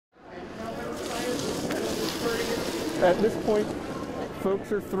At this point,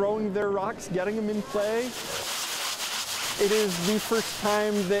 folks are throwing their rocks, getting them in play. It is the first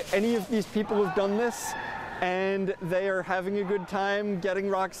time that any of these people have done this, and they are having a good time getting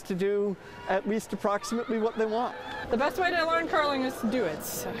rocks to do at least approximately what they want. The best way to learn curling is to do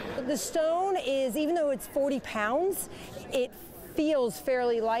it. The stone is, even though it's 40 pounds, it feels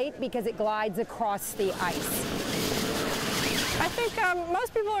fairly light because it glides across the ice. I think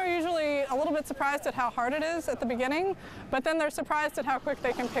most people are usually a little bit surprised at how hard it is at the beginning, but then they're surprised at how quick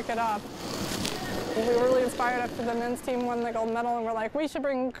they can pick it up. We were really inspired after the men's team won the gold medal, and we're like, we should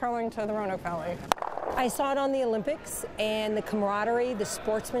bring curling to the Roanoke Valley. I saw it on the Olympics, and the camaraderie, the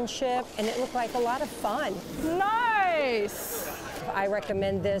sportsmanship, and it looked like a lot of fun. Nice! I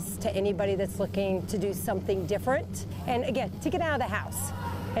recommend this to anybody that's looking to do something different, and again, to get out of the house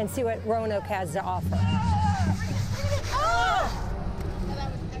and see what Roanoke has to offer.